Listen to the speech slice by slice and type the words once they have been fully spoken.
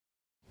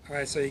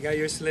Alright, so you got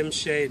your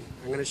SlimmShade.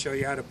 I'm going to show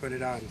you how to put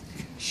it on.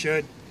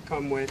 Should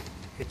come with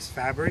its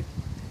fabric,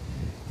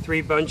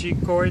 3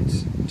 bungee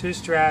cords, 2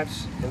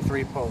 straps, and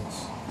 3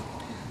 poles.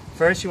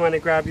 First, you want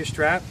to grab your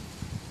strap.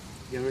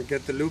 You're going to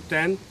get the looped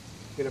end.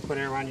 You're going to put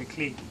it around your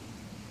cleat.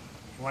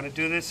 You want to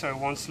do this so it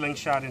won't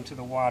slingshot into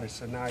the water,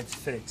 so now it's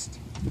fixed.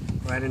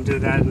 Go ahead and do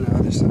that on the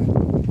other side.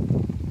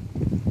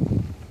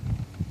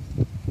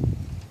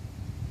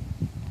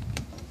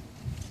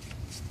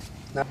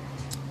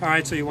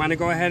 Alright, so you want to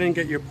go ahead and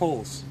get your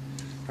poles.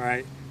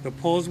 Alright, the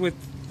poles with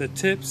the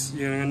tips,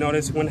 you're going to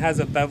notice one has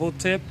a bevel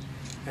tip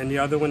and the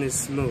other one is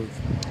smooth.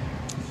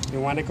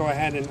 You want to go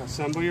ahead and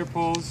assemble your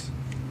poles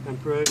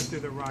and put it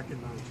through the rocket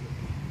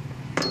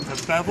launcher.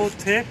 The bevel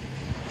tip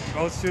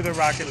goes through the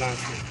rocket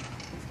launcher.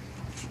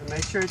 And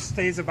make sure it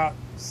stays about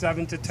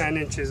 7 to 10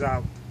 inches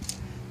out.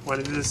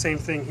 Want to do the same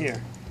thing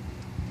here.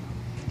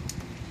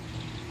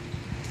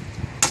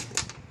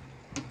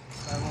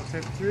 Bevel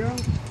tip through.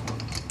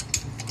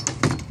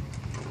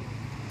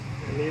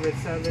 And leave it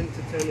 7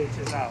 to 10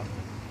 inches out.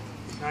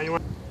 Now you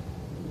want.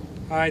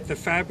 Alright, the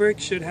fabric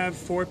should have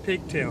 4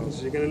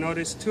 pigtails. You're going to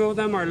notice 2 of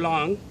them are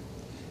long,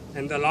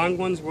 and the long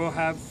ones will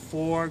have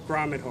 4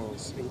 grommet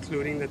holes,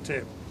 including the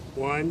tip.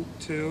 1,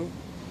 2,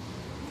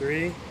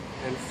 3,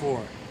 and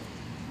 4.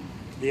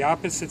 The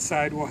opposite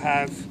side will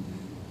have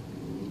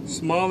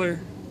smaller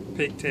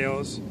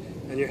pigtails,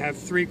 and you have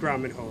 3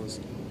 grommet holes.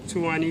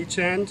 2 on each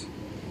end,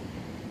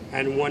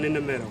 and 1 in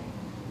the middle.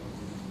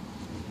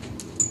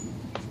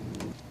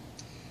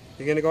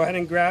 You're going to go ahead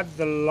and grab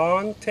the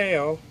long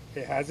tail.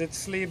 It has its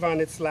sleeve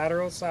on its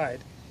lateral side.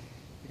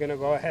 You're going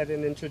to go ahead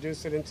and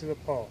introduce it into the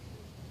pole.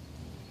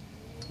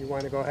 You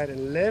want to go ahead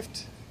and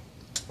lift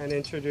and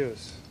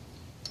introduce.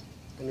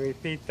 And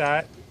repeat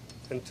that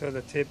until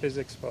the tip is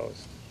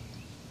exposed.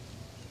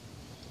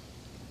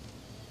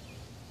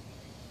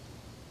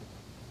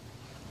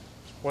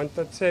 Once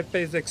the tip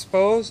is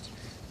exposed,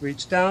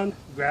 reach down,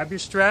 grab your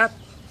strap,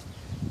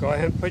 go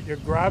ahead and put your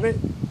grommet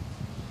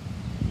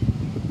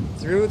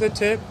through the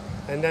tip,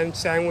 and then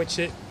sandwich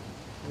it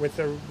with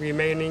the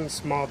remaining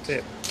small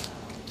tip.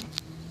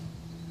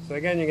 So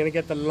again, you're going to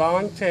get the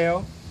long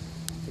tail,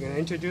 you're going to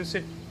introduce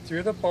it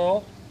through the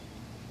pole,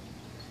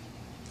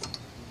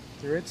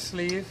 through its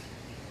sleeve,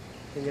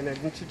 you're going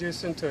to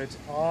introduce it until it's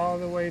all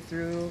the way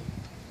through,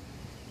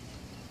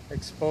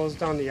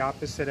 exposed on the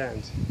opposite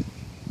end.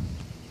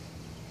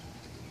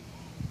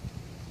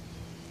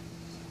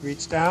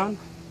 Reach down,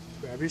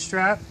 grab your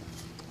strap.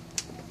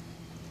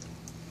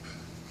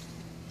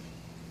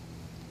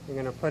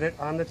 You're going to put it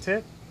on the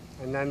tip,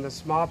 and then the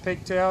small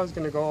pigtail is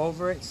going to go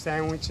over it,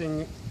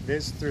 sandwiching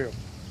this through.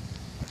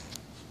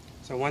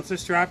 So once the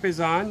strap is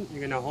on,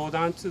 you're going to hold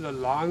on to the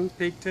long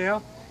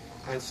pigtail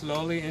and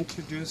slowly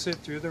introduce it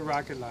through the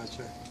rocket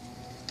launcher.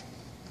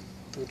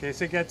 In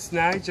case it gets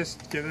snagged,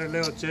 just give it a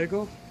little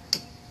jiggle,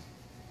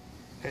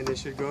 and it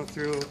should go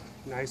through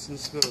nice and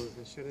smooth.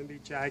 It shouldn't be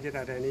jagged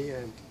at any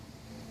end.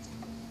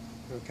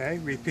 Okay,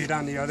 repeat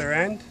on the other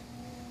end.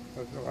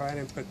 We'll go ahead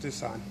and put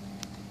this on.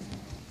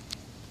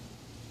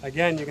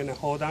 Again, you're going to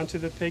hold on to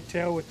the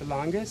pigtail with the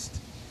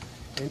longest,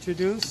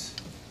 introduce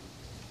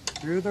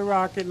through the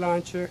rocket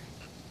launcher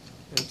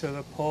until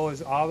the pole is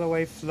all the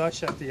way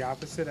flush at the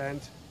opposite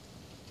end.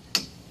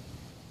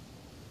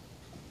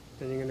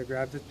 Then you're going to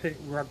grab the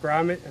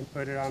grommet and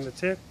put it on the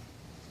tip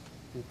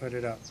and put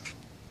it up.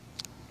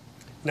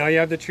 Now you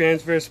have the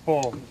transverse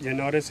pole. You'll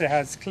notice it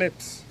has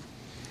clips.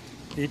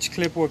 Each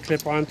clip will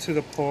clip onto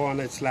the pole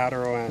on its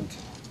lateral end.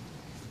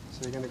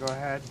 So you're going to go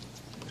ahead,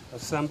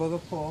 assemble the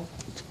pole.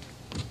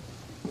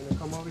 You're going to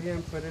come over here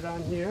and put it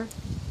on here.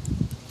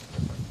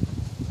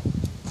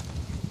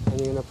 And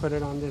you're going to put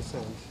it on this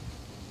end.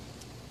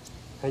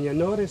 And you'll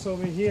notice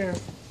over here,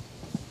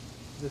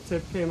 the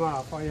tip came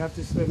off. All you have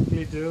to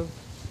simply do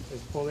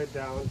is pull it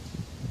down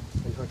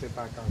and hook it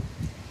back on.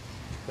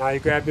 Now you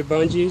grab your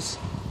bungees,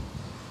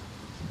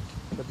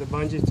 put the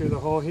bungee through the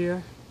hole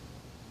here,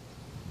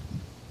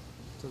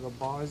 so the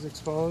ball is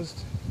exposed,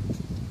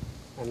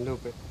 and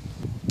loop it.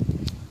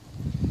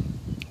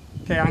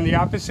 Okay, on the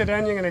opposite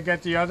end, you're going to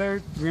get the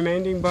other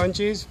remaining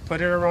bungees, put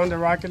it around the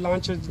rocket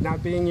launcher that's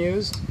not being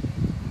used,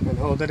 and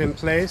hold it in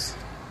place.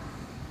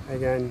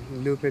 Again,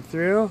 loop it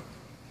through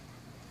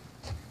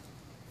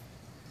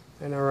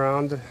and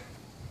around.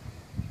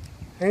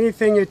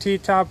 Anything your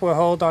T-top will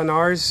hold on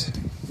ours,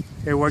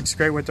 it works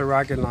great with the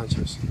rocket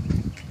launchers.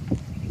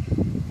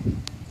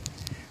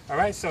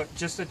 Alright, so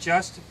just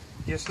adjust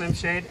your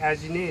SlimmShade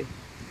as you need.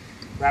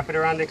 Wrap it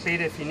around the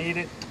cleat if you need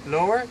it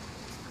lower,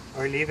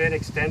 or leave it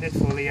extended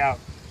fully out.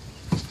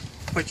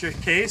 Put your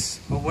case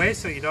away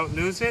so you don't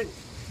lose it.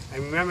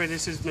 And remember,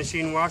 this is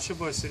machine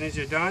washable. As soon as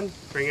you're done,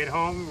 bring it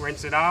home,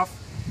 rinse it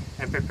off,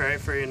 and prepare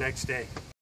it for your next day.